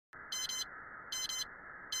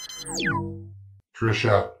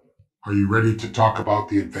Tricia, are you ready to talk about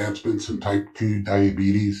the advancements in type 2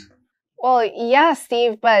 diabetes? Well, yeah,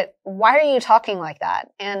 Steve, but why are you talking like that?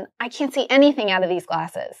 And I can't see anything out of these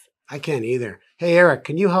glasses. I can't either. Hey, Eric,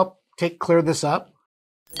 can you help clear this up?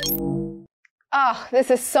 Oh,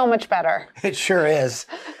 this is so much better. It sure is.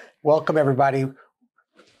 Welcome, everybody.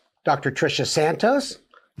 Dr. Tricia Santos,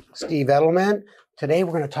 Steve Edelman. Today,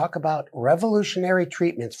 we're going to talk about revolutionary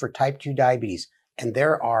treatments for type 2 diabetes, and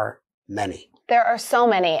there are many. There are so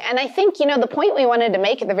many. And I think, the point we wanted to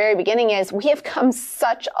make at the very beginning is we have come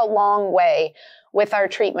such a long way with our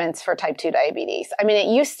treatments for type 2 diabetes. I mean,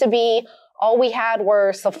 it used to be all we had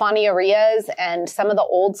were sulfonylureas and some of the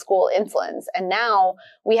old school insulins. And now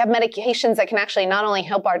we have medications that can actually not only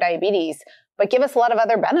help our diabetes, but give us a lot of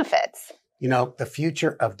other benefits. The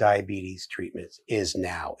future of diabetes treatments is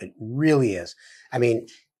now. It really is. I mean,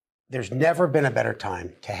 there's never been a better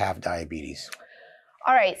time to have diabetes.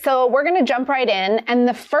 All right, so we're going to jump right in. And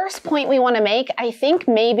the first point we want to make, I think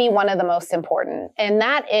maybe one of the most important, and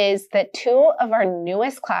that is that two of our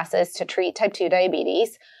newest classes to treat type 2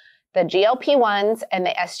 diabetes, the GLP-1s and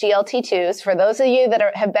the SGLT2s, for those of you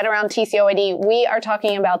that have been around TCOYD, we are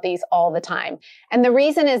talking about these all the time. And the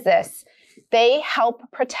reason is this: they help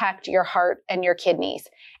protect your heart and your kidneys.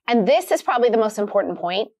 And this is probably the most important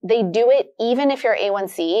point. They do it even if your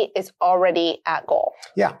A1C is already at goal.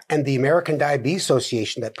 Yeah, and the American Diabetes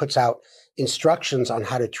Association that puts out instructions on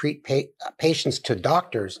how to treat patients to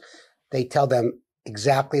doctors, they tell them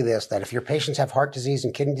exactly this, that if your patients have heart disease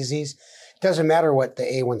and kidney disease, it doesn't matter what the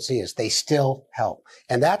A1C is, they still help.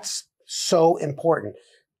 And that's so important.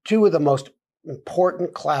 Two of the most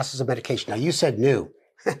important classes of medication. Now, you said new.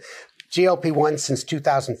 GLP-1 since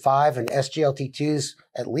 2005 and SGLT2s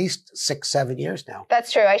at least 6-7 years now.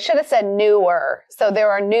 That's true. I should have said newer. So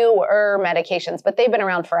there are newer medications, but they've been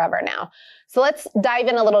around forever now. So let's dive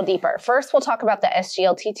in a little deeper. First, we'll talk about the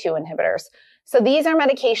SGLT2 inhibitors. So these are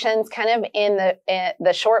medications, kind of in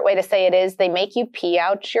the short way to say it is, they make you pee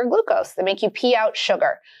out your glucose. They make you pee out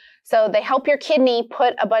sugar. So they help your kidney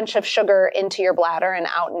put a bunch of sugar into your bladder and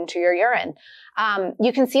out into your urine.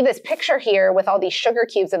 You can see this picture here with all these sugar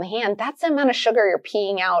cubes in the hand. That's the amount of sugar you're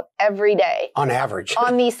peeing out every day. On average.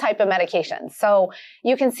 On these type of medications. So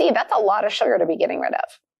you can see that's a lot of sugar to be getting rid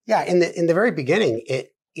of. Yeah, in the very beginning,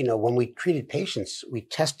 when we treated patients, we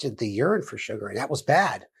tested the urine for sugar, and that was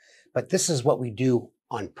bad. But this is what we do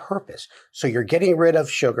on purpose. So you're getting rid of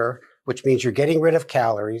sugar, which means you're getting rid of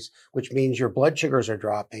calories, which means your blood sugars are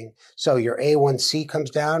dropping. So your A1C comes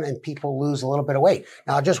down and people lose a little bit of weight.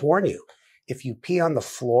 Now, I'll just warn you, if you pee on the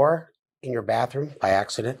floor in your bathroom by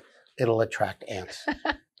accident, it'll attract ants.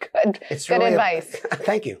 Good advice.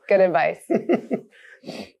 Thank you. Good advice.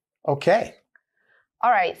 Okay.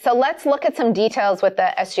 All right. So let's look at some details with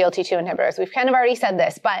the SGLT2 inhibitors. We've kind of already said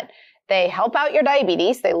this, but they help out your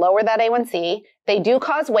diabetes. They lower that A1C. They do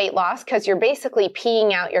cause weight loss because you're basically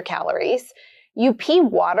peeing out your calories. You pee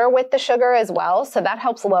water with the sugar as well, so that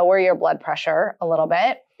helps lower your blood pressure a little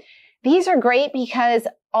bit. These are great because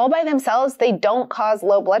all by themselves, they don't cause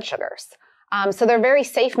low blood sugars. So they're very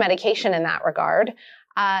safe medication in that regard.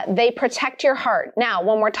 They protect your heart. Now,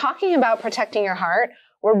 when we're talking about protecting your heart,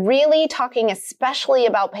 we're really talking especially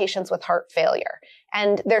about patients with heart failure.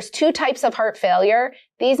 And there's two types of heart failure.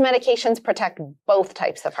 These medications protect both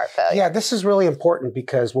types of heart failure. Yeah, this is really important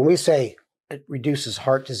because when we say it reduces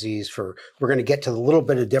heart disease we're going to get to the little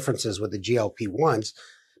bit of differences with the GLP-1s.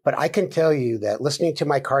 But I can tell you that listening to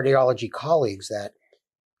my cardiology colleagues that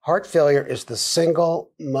heart failure is the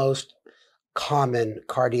single most common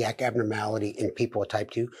cardiac abnormality in people with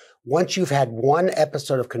type 2. Once you've had one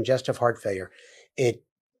episode of congestive heart failure, it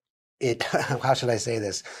how should I say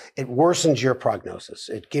this? It worsens your prognosis.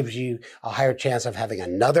 It gives you a higher chance of having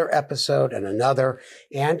another episode and another,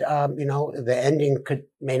 and the ending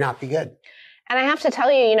may not be good. And I have to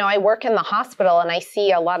tell you, I work in the hospital and I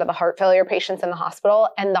see a lot of the heart failure patients in the hospital,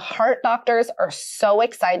 and the heart doctors are so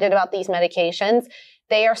excited about these medications.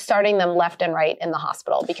 They are starting them left and right in the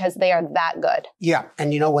hospital because they are that good. Yeah.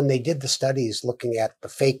 And when they did the studies looking at the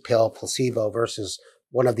fake pill, placebo versus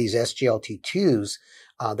one of these SGLT2s,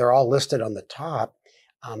 they're all listed on the top.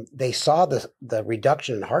 They saw the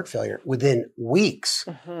reduction in heart failure within weeks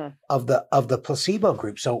of the placebo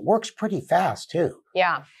group. So it works pretty fast too.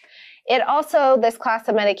 Yeah. It also, this class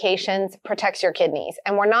of medications protects your kidneys.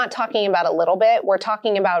 And we're not talking about a little bit. We're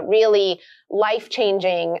talking about really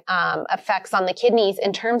life-changing effects on the kidneys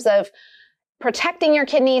in terms of protecting your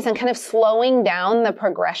kidneys and kind of slowing down the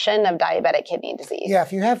progression of diabetic kidney disease. Yeah,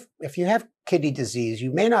 if you have kidney disease,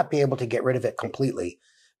 you may not be able to get rid of it completely,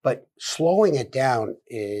 but slowing it down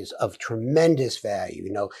is of tremendous value.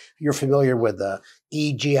 You know, you're familiar with the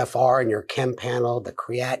EGFR in your chem panel, the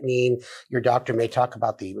creatinine. Your doctor may talk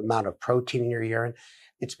about the amount of protein in your urine.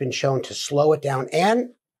 It's been shown to slow it down and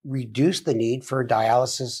reduce the need for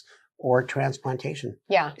dialysis or transplantation.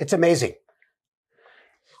 Yeah. It's amazing.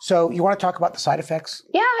 So you want to talk about the side effects?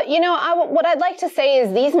 Yeah, you know, what I'd like to say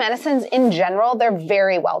is these medicines in general, they're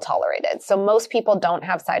very well tolerated. So most people don't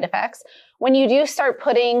have side effects. When you do start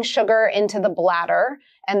putting sugar into the bladder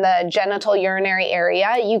and the genital urinary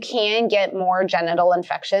area, you can get more genital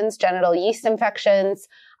infections, genital yeast infections,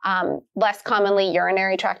 less commonly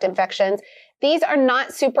urinary tract infections. These are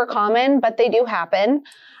not super common, but they do happen.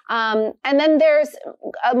 And then there's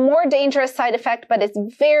a more dangerous side effect, but it's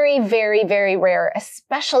very, very, very rare,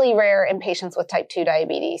 especially rare in patients with type 2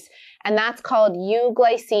 diabetes. And that's called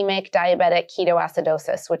euglycemic diabetic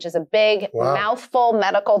ketoacidosis, which is a big mouthful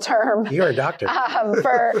medical term. You're a doctor.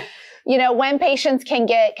 For, you know, when patients can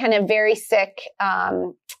get kind of very sick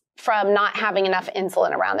from not having enough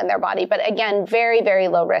insulin around in their body. But again, very, very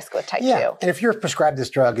low risk with type 2. And if you're prescribed this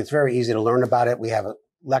drug, it's very easy to learn about it. We have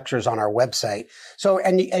lectures on our website. So,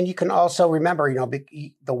 and you can also remember, you know,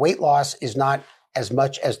 the weight loss is not as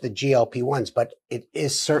much as the GLP-1s, but it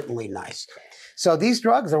is certainly nice. So these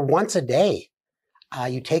drugs are once a day.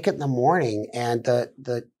 You take it in the morning, and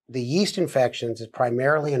the yeast infections is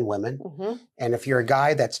primarily in women. Mm-hmm. And if you're a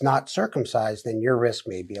guy that's not circumcised, then your risk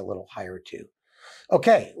may be a little higher too.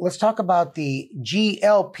 Okay, let's talk about the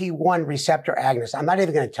GLP-1 receptor agonist. I'm not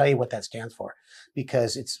even going to tell you what that stands for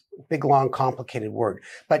because it's a big, long, complicated word.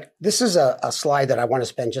 But this is a slide that I want to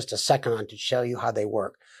spend just a second on to show you how they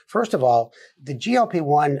work. First of all, the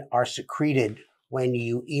GLP-1 are secreted when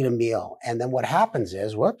you eat a meal. And then what happens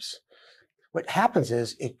is,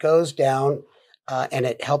 it goes down and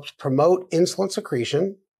it helps promote insulin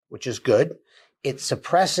secretion, which is good. It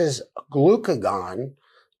suppresses glucagon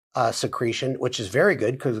secretion, which is very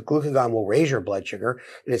good because glucagon will raise your blood sugar,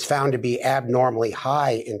 and it's found to be abnormally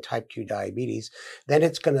high in type 2 diabetes. Then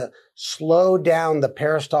it's going to slow down the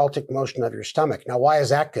peristaltic motion of your stomach. Now, why is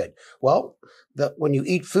that good? Well, when you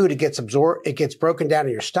eat food, it gets absorbed, it gets broken down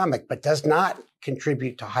in your stomach, but does not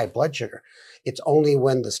contribute to high blood sugar. It's only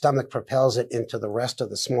when the stomach propels it into the rest of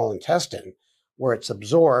the small intestine where it's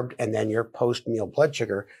absorbed, and then your post-meal blood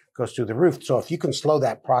sugar goes through the roof. So if you can slow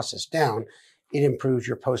that process down, it improves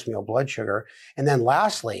your post-meal blood sugar. And then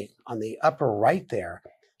lastly, on the upper right there,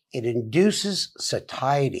 it induces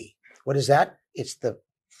satiety. What is that? It's the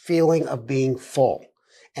feeling of being full.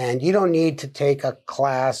 And you don't need to take a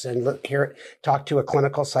class and talk to a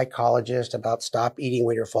clinical psychologist about stop eating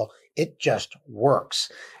when you're full. It just works.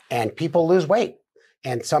 And people lose weight.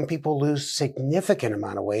 And some people lose significant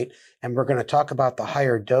amount of weight. And we're going to talk about the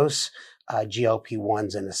higher dose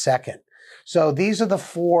GLP-1s in a second. So these are the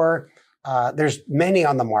four. There's many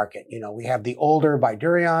on the market. You know, we have the older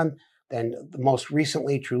Bydureon, then most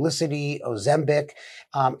recently Trulicity, Ozempic,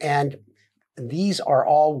 and these are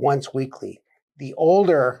all once weekly. The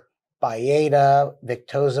older Byetta,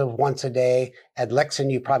 Victoza once a day,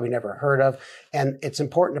 Adlexin you probably never heard of, and it's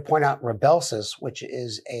important to point out Rybelsus, which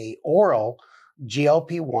is a oral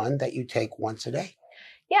GLP-1 that you take once a day.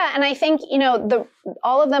 Yeah, and I think, you know,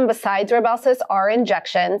 all of them besides Rybelsus are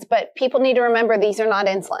injections, but people need to remember these are not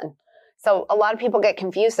insulin. So a lot of people get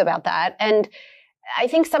confused about that. And I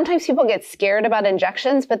think sometimes people get scared about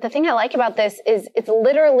injections, but the thing I like about this is it's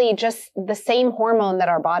literally just the same hormone that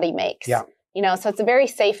our body makes. Yeah. You know, so it's a very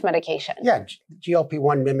safe medication. Yeah,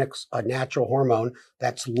 GLP-1 mimics a natural hormone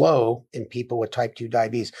that's low in people with type 2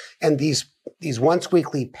 diabetes. And these once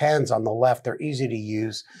weekly pens on the left, they're easy to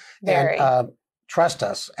use. Very. And trust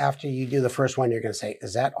us, after you do the first one, you're going to say,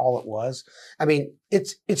 is that all it was? I mean,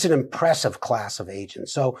 it's an impressive class of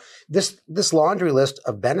agents. So this laundry list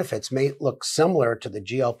of benefits may look similar to the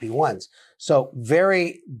GLP-1s. So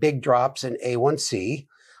very big drops in A1C,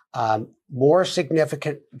 more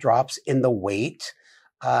significant drops in the weight,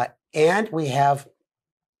 and we have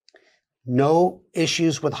no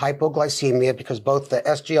issues with hypoglycemia because both the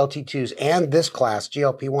SGLT2s and this class,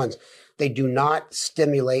 GLP-1s, they do not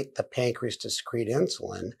stimulate the pancreas to secrete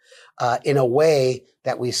insulin in a way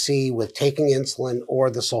that we see with taking insulin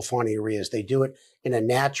or the sulfonylureas. They do it in a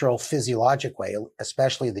natural physiologic way,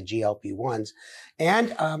 especially the GLP-1s.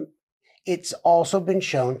 And it's also been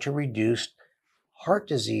shown to reduce heart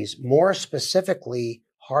disease, more specifically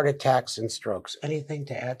heart attacks and strokes. Anything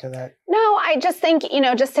to add to that? No, I just think, you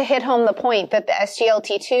know, just to hit home the point that the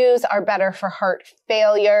SGLT2s are better for heart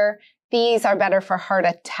failure. These are better for heart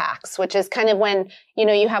attacks, which is kind of when, you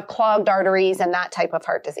know, you have clogged arteries and that type of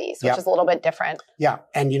heart disease, which is a little bit different. Yeah.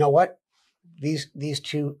 And you know what? these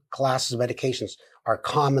two classes of medications are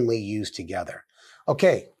commonly used together.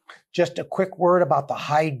 Okay, just a quick word about the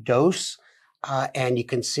high dose. And you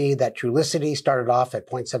can see that Trulicity started off at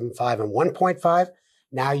 0.75 and 1.5.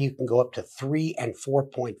 Now you can go up to 3 and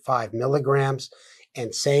 4.5 milligrams.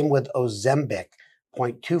 And same with Ozempic,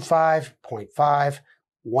 0.25, 0.5,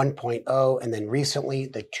 1.0, and then recently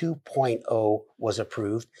the 2.0 was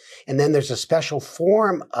approved. And then there's a special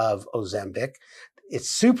form of Ozempic. It's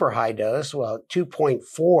super high dose,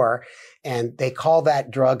 2.4, and they call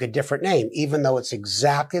that drug a different name, even though it's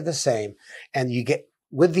exactly the same. And you get,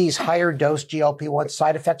 with these higher dose GLP-1,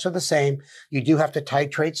 side effects are the same. You do have to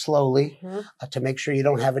titrate slowly to make sure you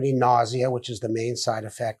don't have any nausea, which is the main side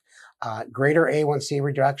effect. Greater A1C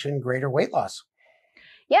reduction, greater weight loss.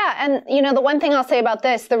 Yeah, and the one thing I'll say about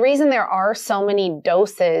this, the reason there are so many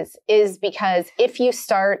doses is because if you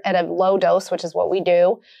start at a low dose, which is what we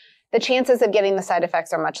do, the chances of getting the side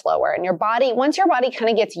effects are much lower. And once your body kind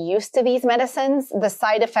of gets used to these medicines, the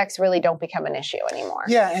side effects really don't become an issue anymore.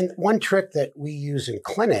 Yeah, and one trick that we use in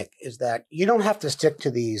clinic is that you don't have to stick to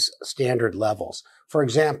these standard levels. For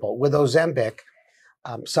example, with Ozempic,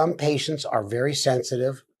 some patients are very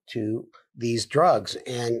sensitive to these drugs,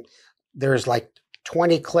 and there's like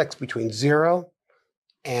 20 clicks between 0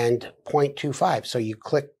 and 0.25. So you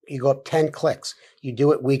go up 10 clicks. You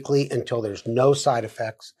do it weekly until there's no side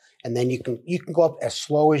effects. And then you can go up as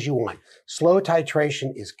slow as you want. Slow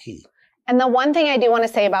titration is key. And the one thing I do want to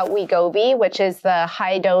say about Wegovy, which is the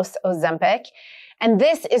high dose Ozempic, and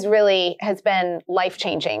this has been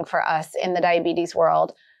life-changing for us in the diabetes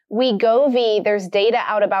world. Wegovy, there's data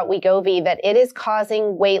out about Wegovy that it is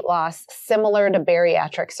causing weight loss similar to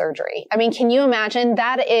bariatric surgery. I mean, can you imagine?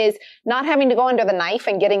 That is not having to go under the knife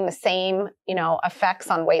and getting the same,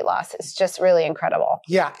 effects on weight loss. It's just really incredible.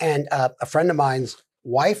 Yeah, and a friend of mine's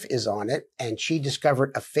wife is on it, and she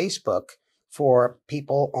discovered a Facebook for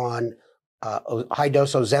people on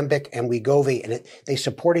high-dose Ozempic and Wegovy, and they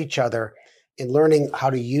support each other in learning how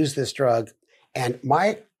to use this drug. And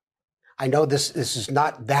I know this is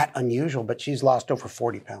not that unusual, but she's lost over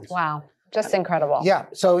 40 pounds. Wow, just incredible. Yeah,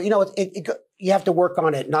 so you have to work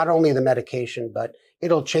on it, not only the medication, but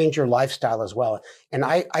it'll change your lifestyle as well. And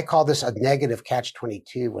I call this a negative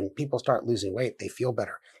catch-22. When people start losing weight, they feel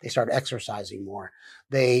better. They start exercising more.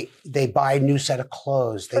 They buy a new set of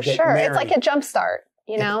clothes. They get married. It's like a jump start,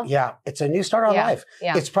 Yeah, it's a new start on life.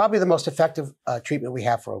 Yeah. It's probably the most effective treatment we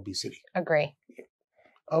have for obesity. Agree.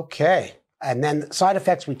 Okay. And then side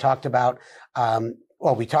effects we talked about.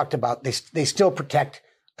 They still protect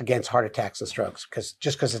against heart attacks and strokes,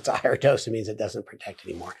 because it's a higher dose, it means it doesn't protect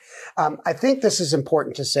anymore. I think this is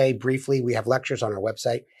important to say briefly. We have lectures on our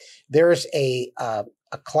website. There's a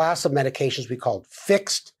class of medications we call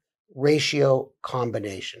fixed ratio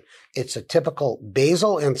combination. It's a typical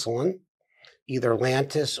basal insulin, either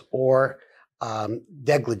Lantus or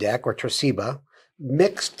Degludec or Tresiba,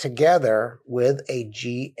 mixed together with a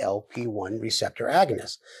GLP-1 receptor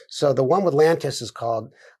agonist. So the one with Lantus is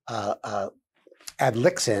called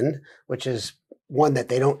Adlixin, which is one that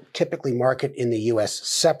they don't typically market in the U.S.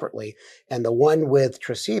 separately. And the one with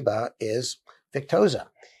Tresiba is Victoza.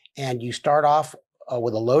 And you start off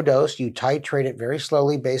with a low dose. You titrate it very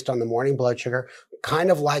slowly based on the morning blood sugar,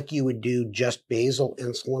 kind of like you would do just basal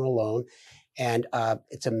insulin alone. And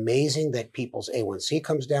it's amazing that people's A1C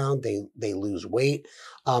comes down. They lose weight.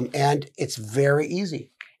 And it's very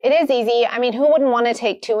easy. It is easy. I mean, who wouldn't want to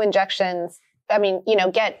take 2 injections?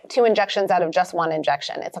 Get 2 injections out of just 1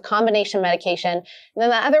 injection. It's a combination medication. And then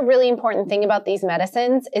the other really important thing about these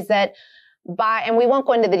medicines is that and we won't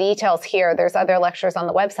go into the details here, there's other lectures on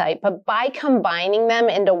the website, but by combining them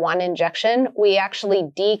into 1 injection, we actually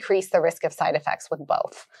decrease the risk of side effects with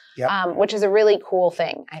both, which is a really cool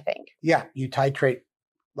thing, I think. Yeah, you titrate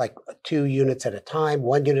like 2 units at a time,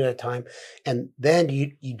 1 unit at a time, and then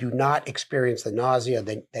you do not experience the nausea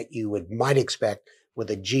that you might expect with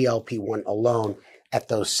a GLP-1 alone at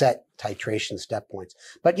those set titration step points.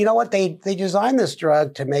 But you know what? They designed this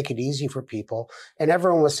drug to make it easy for people. And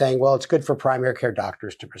everyone was saying, well, it's good for primary care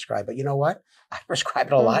doctors to prescribe. But you know what? I prescribe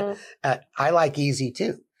it a lot. I like easy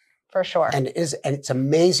too. For sure. And it's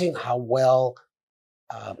amazing how well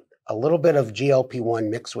a little bit of GLP-1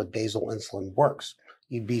 mixed with basal insulin works.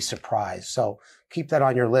 You'd be surprised. So keep that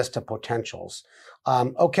on your list of potentials.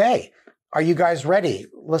 Okay. Are you guys ready?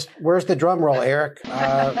 Where's the drum roll, Eric?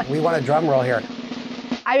 We want a drum roll here.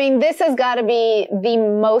 I mean, this has got to be the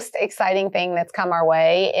most exciting thing that's come our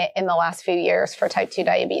way in the last few years for type 2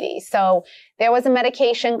 diabetes. So there was a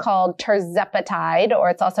medication called tirzepatide, or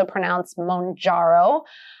it's also pronounced Mounjaro,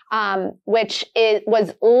 which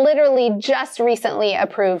was literally just recently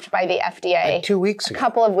approved by the FDA. Like 2 weeks ago. A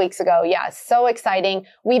couple of weeks ago. Yeah, so exciting.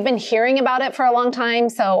 We've been hearing about it for a long time.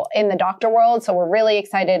 So in the doctor world, so we're really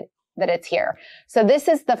excited that it's here. So this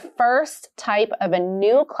is the first type of a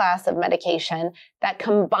new class of medication that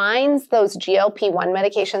combines those GLP-1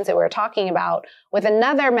 medications that we were talking about with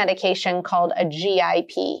another medication called a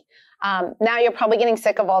GIP. Now you're probably getting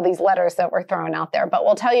sick of all these letters that we're throwing out there, but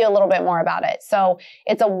we'll tell you a little bit more about it. So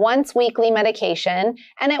it's a once weekly medication,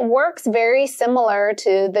 and it works very similar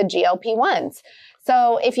to the GLP-1s.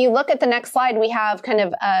 So if you look at the next slide, we have kind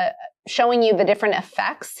of showing you the different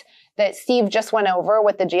effects that Steve just went over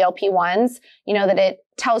with the GLP-1s, you know, that it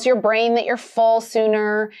tells your brain that you're full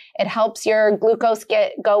sooner. It helps your glucose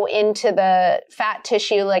go into the fat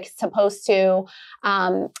tissue like it's supposed to.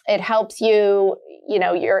 It helps you, you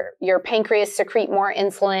know, your pancreas secrete more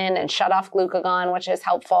insulin and shut off glucagon, which is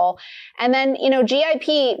helpful. And then, you know,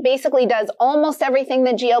 GIP basically does almost everything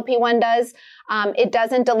that GLP-1 does. It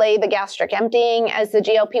doesn't delay the gastric emptying as the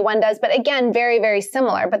GLP-1 does, but again, very, very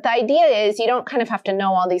similar. But the idea is you don't kind of have to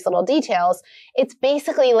know all these little details. It's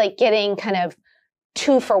basically like getting kind of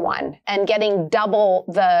 2 for 1 and getting double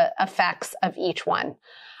the effects of each one.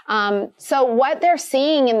 So what they're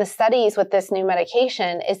seeing in the studies with this new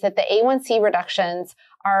medication is that the A1C reductions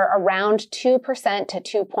are around 2%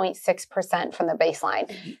 to 2.6% from the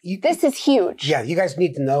baseline. This is huge. Yeah, you guys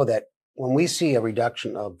need to know that when we see a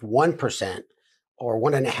reduction of 1% or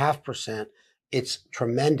 1.5%, it's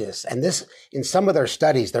tremendous. And this, in some of their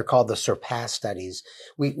studies, they're called the SURPASS studies.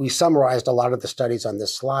 We summarized a lot of the studies on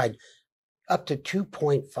this slide. Up to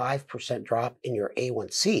 2.5% drop in your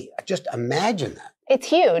A1C. Just imagine that. It's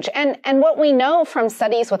huge. And what we know from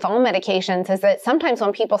studies with all medications is that sometimes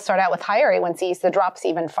when people start out with higher A1Cs, the drop's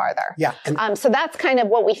even farther. Yeah. So that's kind of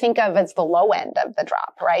what we think of as the low end of the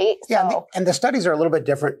drop, right? Yeah. So, And the studies are a little bit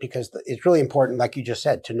different because it's really important, like you just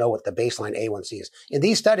said, to know what the baseline A1C is. In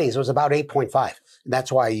these studies, it was about 8.5. And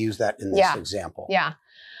that's why I use that in this example. Yeah.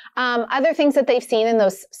 Other things that they've seen in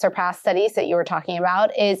those SURPASS studies that you were talking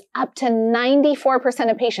about is up to 94%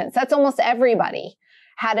 of patients, that's almost everybody,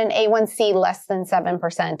 had an A1C less than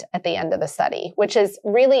 7% at the end of the study, which is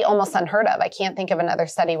really almost unheard of. I can't think of another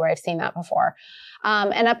study where I've seen that before.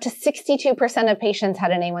 And up to 62% of patients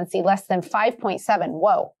had an A1C less than 5.7.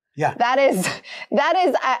 Whoa. Yeah. That is,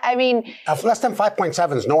 I mean. Less than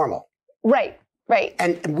 5.7 is normal. Right.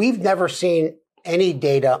 And we've never seen any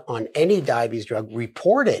data on any diabetes drug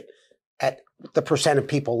reported at the percent of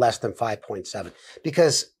people less than 5.7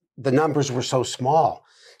 because the numbers were so small.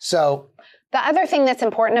 So the other thing that's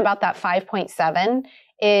important about that 5.7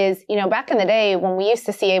 is, you know, back in the day when we used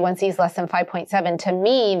to see A1Cs less than 5.7, to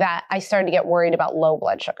me that I started to get worried about low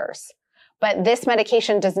blood sugars. But this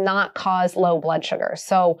medication does not cause low blood sugar.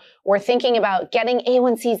 So we're thinking about getting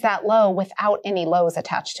A1Cs that low without any lows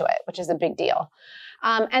attached to it, which is a big deal.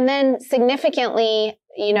 And then significantly,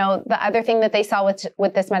 you know, the other thing that they saw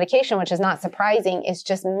with this medication, which is not surprising, is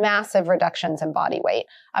just massive reductions in body weight,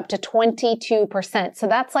 up to 22%. So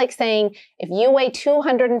that's like saying if you weigh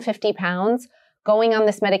 250 pounds, going on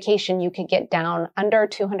this medication, you could get down under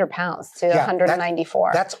 200 pounds to 194.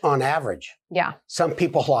 That's on average. Yeah. Some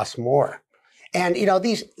people lost more. And, you know,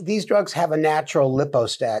 these drugs have a natural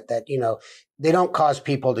lipostat that, you know, they don't cause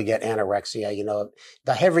people to get anorexia. You know,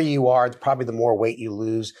 the heavier you are, probably the more weight you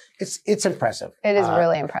lose. It's impressive. It is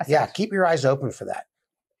really impressive. Yeah, keep your eyes open for that.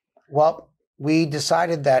 Well, we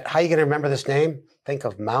decided that, how are you going to remember this name? Think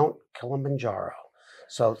of Mount Kilimanjaro.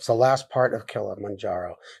 So it's the last part of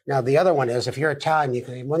Kilimanjaro. Now, the other one is, if you're Italian, you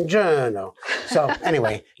can say Mangiano. So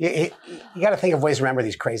anyway, you got to think of ways to remember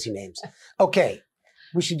these crazy names. Okay.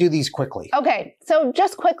 We should do these quickly. Okay. So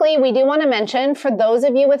just quickly, we do want to mention for those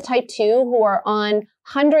of you with type 2 who are on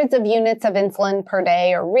hundreds of units of insulin per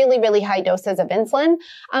day or really, really high doses of insulin,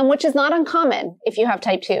 which is not uncommon if you have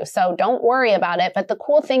type 2. So don't worry about it. But the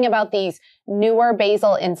cool thing about these newer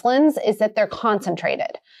basal insulins is that they're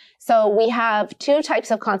concentrated. So we have 2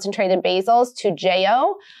 types of concentrated basals,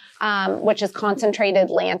 Toujeo, which is concentrated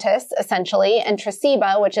Lantus, essentially, and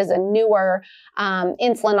Tresiba, which is a newer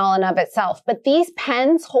insulin all in of itself. But these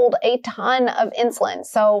pens hold a ton of insulin.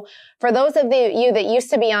 So for those of you that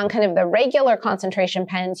used to be on kind of the regular concentration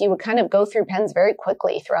pens, you would kind of go through pens very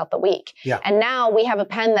quickly throughout the week. Yeah. And now we have a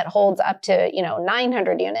pen that holds up to,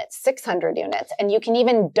 900 units, 600 units, and you can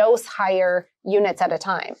even dose higher units at a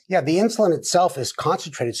time. Yeah, the insulin itself is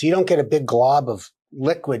concentrated, so you don't get a big glob of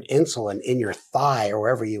liquid insulin in your thigh or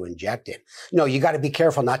wherever you inject it. You got to be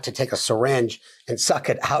careful not to take a syringe and suck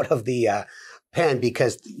it out of the pen,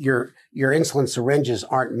 because your insulin syringes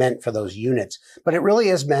aren't meant for those units. But it really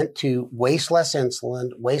is meant to waste less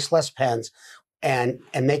insulin, waste less pens, and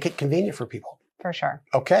make it convenient for people. For sure.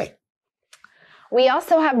 Okay. We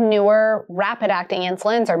also have newer rapid-acting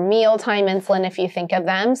insulins, or mealtime insulin, if you think of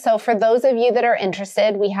them. So for those of you that are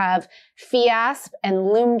interested, we have Fiasp and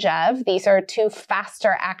Lumjev. These are two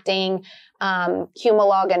faster-acting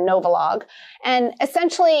Humalog and Novolog. And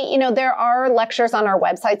essentially, there are lectures on our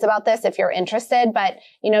websites about this if you're interested, but,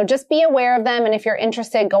 just be aware of them. And if you're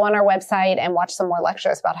interested, go on our website and watch some more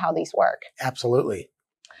lectures about how these work. Absolutely.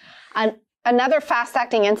 Another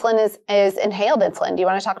fast-acting insulin is inhaled insulin. Do you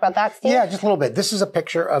want to talk about that, Steve? Yeah, just a little bit. This is a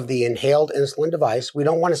picture of the inhaled insulin device. We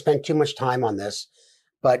don't want to spend too much time on this,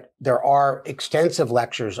 but there are extensive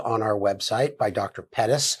lectures on our website by Dr.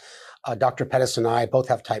 Pettis. Dr. Pettis and I both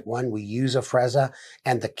have type 1. We use Afrezza,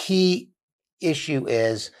 and the key issue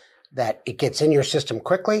is that it gets in your system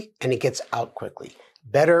quickly and it gets out quickly.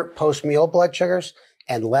 Better post-meal blood sugars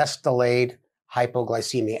and less delayed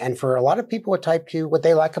hypoglycemia. And for a lot of people with type 2, what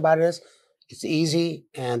they like about it is it's easy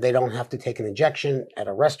and they don't have to take an injection at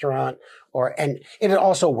a restaurant, and it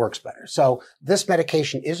also works better. So this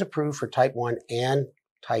medication is approved for type 1 and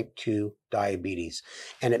type 2 diabetes,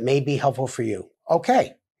 and it may be helpful for you.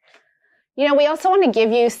 Okay. We also want to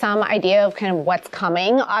give you some idea of kind of what's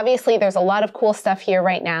coming. Obviously, there's a lot of cool stuff here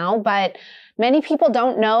right now, but many people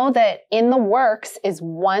don't know that in the works is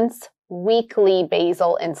once weekly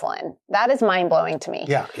basal insulin. That is mind-blowing to me.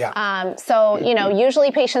 Yeah. So,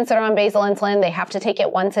 usually patients that are on basal insulin, they have to take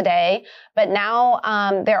it once a day. But now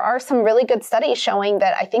there are some really good studies showing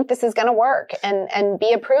that I think this is going to work and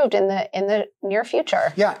be approved in the near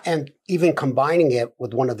future. Yeah, and even combining it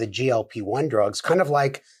with one of the GLP-1 drugs, kind of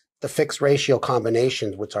like the fixed ratio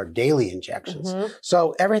combinations, which are daily injections. Mm-hmm.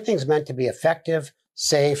 So everything's meant to be effective,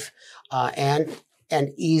 safe, and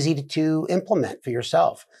easy to implement for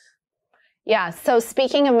yourself. Yeah. So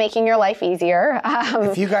speaking of making your life easier.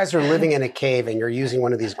 If you guys are living in a cave and you're using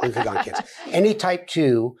one of these glucagon kits, any type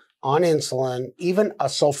 2 on insulin, even a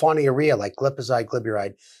sulfonylurea like glipizide,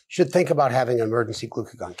 glyburide, should think about having an emergency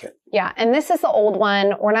glucagon kit. Yeah. And this is the old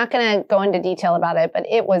one. We're not going to go into detail about it, but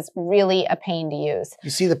it was really a pain to use. You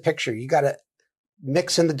see the picture. You got to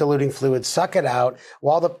mix in the diluting fluid, suck it out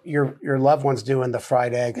while your loved one's doing the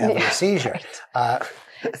fried egg having a seizure. Right.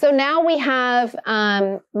 So now we have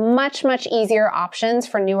much, much easier options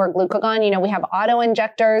for newer glucagon. We have auto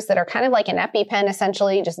injectors that are kind of like an EpiPen,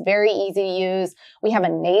 essentially, just very easy to use. We have a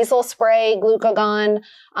nasal spray glucagon,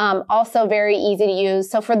 also very easy to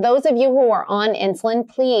use. So for those of you who are on insulin,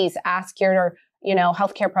 please ask your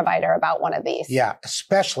healthcare provider about one of these. Yeah,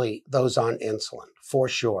 especially those on insulin, for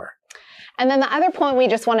sure. And then the other point we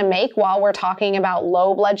just want to make while we're talking about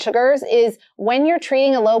low blood sugars is when you're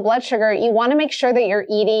treating a low blood sugar, you want to make sure that you're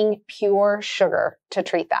eating pure sugar to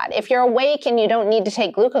treat that. If you're awake and you don't need to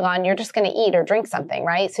take glucagon, you're just going to eat or drink something,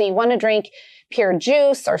 right? So you want to drink pure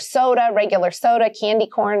juice or soda, regular soda, candy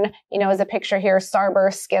corn, as a picture here,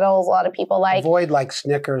 Starburst, Skittles, a lot of people like. Avoid like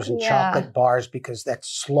Snickers and chocolate bars because that's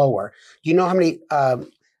slower. Do you know how many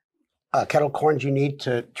kettle corns you need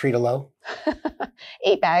to treat a low?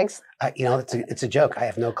 8 bags. It's a joke. I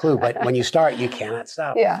have no clue. But when you start, you cannot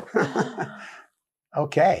stop. Yeah.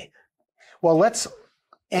 Okay. Well, let's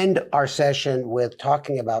end our session with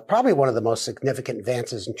talking about probably one of the most significant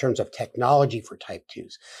advances in terms of technology for type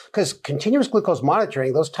 2s. Because continuous glucose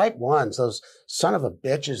monitoring, those type 1s, those son of a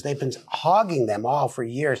bitches, they've been hogging them all for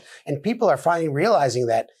years. And people are finally realizing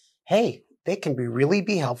that, hey, they can really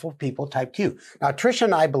be helpful for people with type 2. Now, Tricia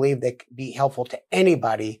and I believe they can be helpful to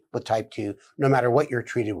anybody with type 2, no matter what you're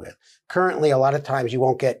treated with. Currently, a lot of times you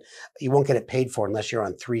won't get it paid for unless you're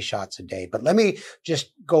on 3 shots a day. But let me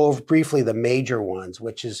just go over briefly the major ones,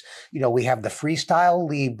 which is, we have the Freestyle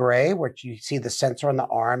Libre, where you see the sensor on the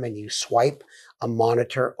arm and you swipe a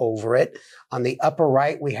monitor over it. On the upper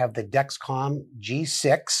right, we have the Dexcom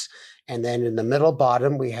G6. And then in the middle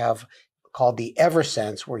bottom, we have called the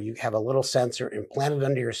Eversense, where you have a little sensor implanted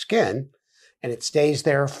under your skin, and it stays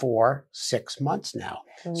there for 6 months now.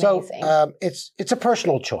 Amazing. So it's a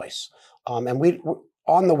personal choice. And we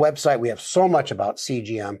on the website, we have so much about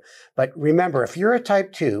CGM. But remember, if you're a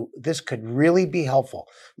type 2, this could really be helpful.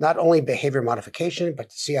 Not only behavior modification,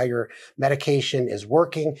 but to see how your medication is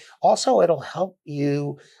working. Also, it'll help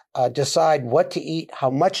you decide what to eat, how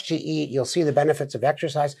much to eat. You'll see the benefits of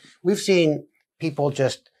exercise. We've seen people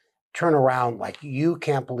just turn around like you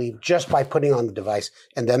can't believe just by putting on the device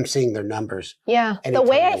and them seeing their numbers. Yeah. The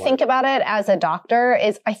way I think about it as a doctor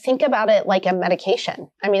is I think about it like a medication.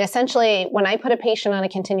 I mean, essentially, when I put a patient on a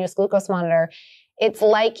continuous glucose monitor, it's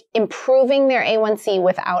like improving their A1C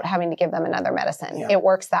without having to give them another medicine. Yeah. It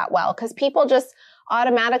works that well because people just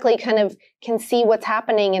automatically kind of can see what's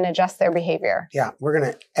happening and adjust their behavior. Yeah, we're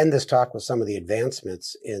going to end this talk with some of the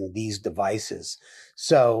advancements in these devices.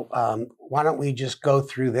 So why don't we just go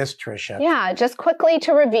through this, Tricia? Yeah, just quickly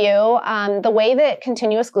to review, the way that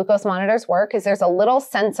continuous glucose monitors work is there's a little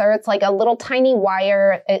sensor. It's like a little tiny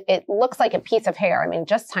wire. It looks like a piece of hair. I mean,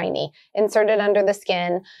 just tiny, inserted under the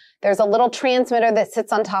skin. There's a little transmitter that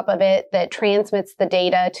sits on top of it that transmits the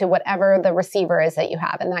data to whatever the receiver is that you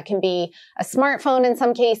have. And that can be a smartphone in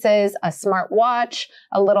some cases, a smartwatch,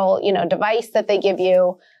 a little, device that they give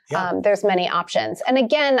you. Yeah. There's many options. And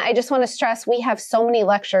again, I just want to stress, we have so many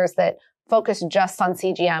lectures that focus just on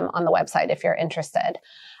CGM on the website if you're interested.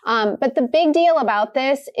 But the big deal about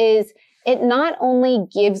this is it not only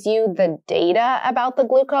gives you the data about the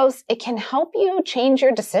glucose, it can help you change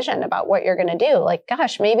your decision about what you're going to do. Like,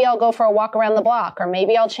 gosh, maybe I'll go for a walk around the block, or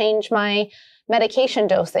maybe I'll change my medication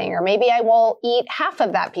dosing, or maybe I will eat half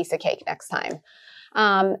of that piece of cake next time.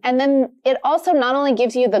 And then it also not only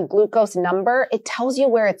gives you the glucose number, it tells you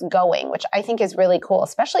where it's going, which I think is really cool,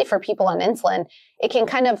 especially for people on insulin. It can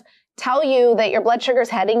kind of tell you that your blood sugar is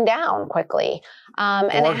heading down quickly.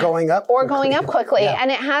 Or going up quickly. Yeah. And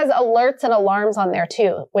it has alerts and alarms on there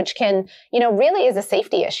too, which can, really is a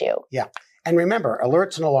safety issue. Yeah. And remember,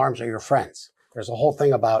 alerts and alarms are your friends. There's a whole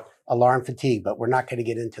thing about alarm fatigue, but we're not going to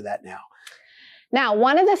get into that now. Now,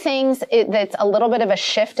 one of the things that's a little bit of a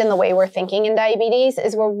shift in the way we're thinking in diabetes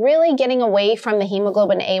is we're really getting away from the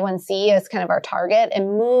hemoglobin A1C as kind of our target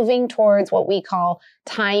and moving towards what we call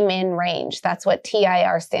time in range. That's what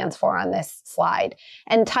TIR stands for on this slide.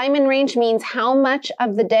 And time in range means how much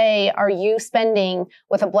of the day are you spending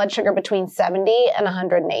with a blood sugar between 70 and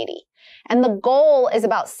 180. And the goal is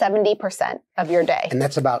about 70% of your day. And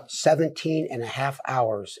that's about 17 and a half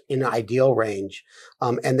hours in ideal range.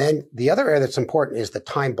 And then the other area that's important is the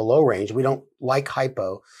time below range. We don't like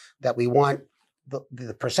hypo, that we want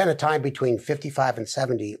the percent of time between 55 and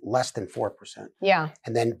 70 less than 4%. Yeah.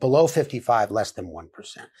 And then below 55, less than 1%.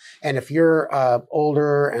 And if you're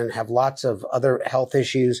older and have lots of other health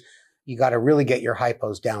issues, you got to really get your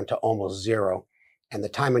hypos down to almost zero. And the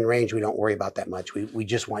time in range, we don't worry about that much. We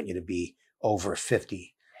just want you to be over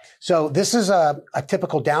 50. So this is a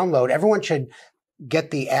typical download. Everyone should get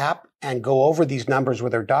the app and go over these numbers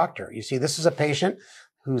with their doctor. You see, this is a patient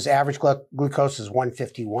whose average glucose is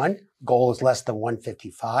 151. Goal is less than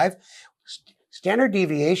 155. Standard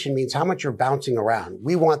deviation means how much you're bouncing around.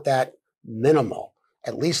 We want that minimal,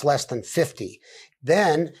 at least less than 50.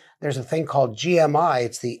 Then there's a thing called GMI.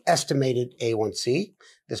 It's the estimated A1C.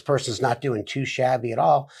 This person's not doing too shabby at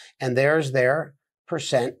all. And there's their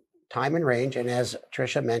percent time in range. And as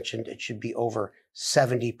Tricia mentioned, it should be over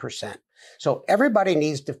 70%. So everybody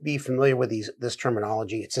needs to be familiar with this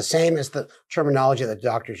terminology. It's the same as the terminology that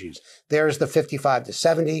doctors use. There's the 55 to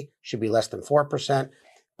 70, should be less than 4%.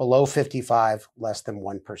 Below 55, less than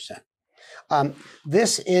 1%.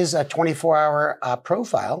 This is a 24-hour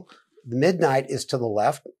profile. The midnight is to the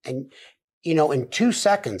left. And in 2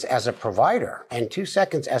 seconds as a provider and 2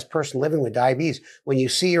 seconds as a person living with diabetes, when you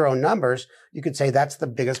see your own numbers, you could say that's the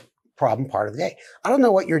biggest problem part of the day. I don't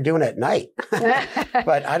know what you're doing at night,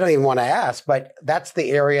 but I don't even want to ask, but that's the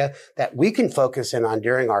area that we can focus in on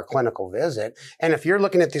during our clinical visit. And if you're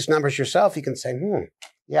looking at these numbers yourself, you can say,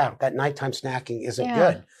 yeah, that nighttime snacking isn't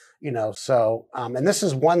good. And this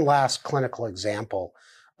is one last clinical example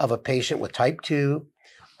of a patient with type 2,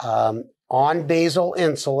 on basal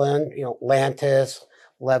insulin, Lantus,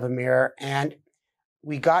 Levemir, and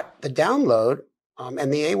we got the download,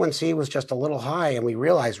 and the A1C was just a little high, and we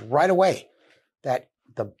realized right away that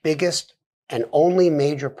the biggest and only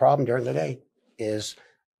major problem during the day is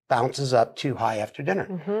bounces up too high after dinner.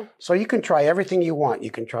 Mm-hmm. So you can try everything you want.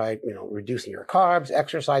 You can try, reducing your carbs,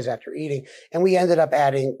 exercise after eating, and we ended up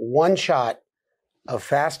adding 1 shot of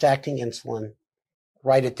fast-acting insulin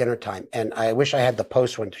right at dinner time. And I wish I had the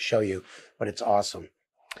post one to show you, but it's awesome.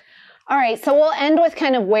 All right, so we'll end with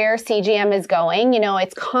kind of where CGM is going.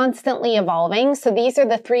 It's constantly evolving. So these are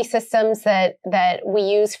the 3 systems that we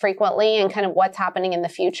use frequently and kind of what's happening in the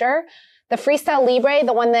future. The Freestyle Libre,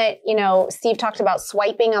 the one that, Steve talked about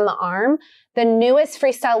swiping on the arm. The newest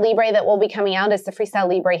Freestyle Libre that will be coming out is the Freestyle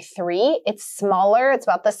Libre 3. It's smaller. It's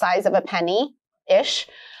about the size of a penny-ish.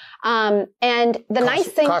 And the nice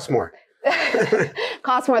thing... Costs more.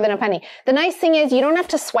 Costs more than a penny. The nice thing is you don't have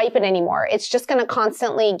to swipe it anymore. It's just going to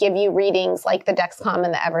constantly give you readings like the Dexcom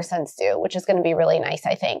and the Eversense do, which is going to be really nice,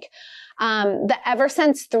 I think. The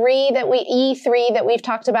Eversense E3 that we've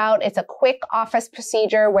talked about, it's a quick office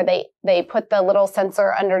procedure where they put the little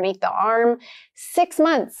sensor underneath the arm. 6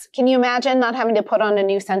 months. Can you imagine not having to put on a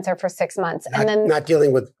new sensor for 6 months? And then not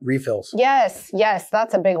dealing with refills. Yes,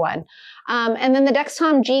 that's a big one. And then the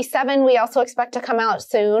Dexcom G7, we also expect to come out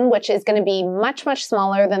soon, which is going to be much, much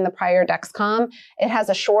smaller than the prior Dexcom. It has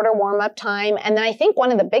a shorter warm-up time. And then I think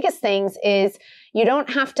one of the biggest things is you don't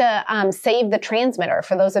have to save the transmitter.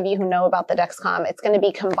 For those of you who know about the Dexcom, it's going to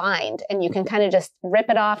be combined, and you can kind of just rip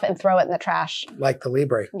it off and throw it in the trash. Like the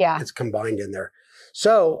Libre. Yeah. It's combined in there.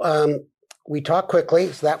 So we talk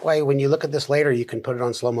quickly, so that way when you look at this later, you can put it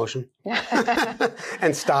on slow motion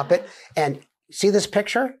and stop it. And see this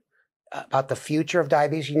picture about the future of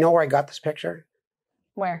diabetes? You know where I got this picture?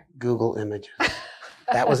 Where? Google Images.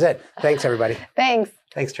 That was it. Thanks, everybody. Thanks.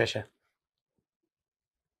 Thanks, Tricia.